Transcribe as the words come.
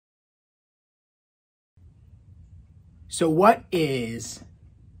So what is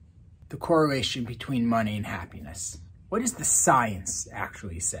the correlation between money and happiness? What does the science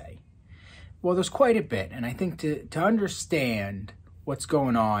actually say? Well, there's quite a bit. And I think to understand what's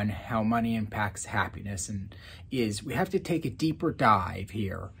going on, how money impacts happiness, we have to take a deeper dive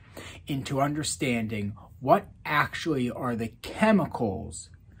here into understanding what actually are the chemicals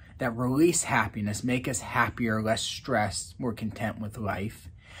that release happiness, make us happier, less stressed, more content with life,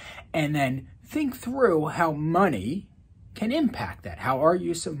 and then think through how money can impact that, how our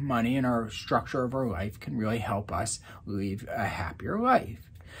use of money and our structure of our life can really help us live a happier life.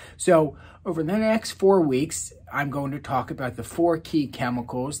 So over the next 4 weeks, I'm going to talk about the 4 key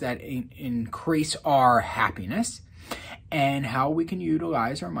chemicals that increase our happiness and how we can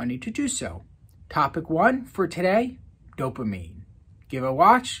utilize our money to do so. Topic 1 for today, dopamine. Give it a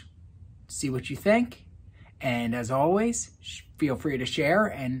watch, see what you think, and as always, feel free to share.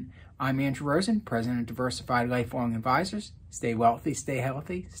 And I'm Andrew Rosen, President of Diversified Lifelong Advisors. Stay wealthy, stay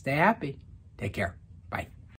healthy, stay happy. Take care.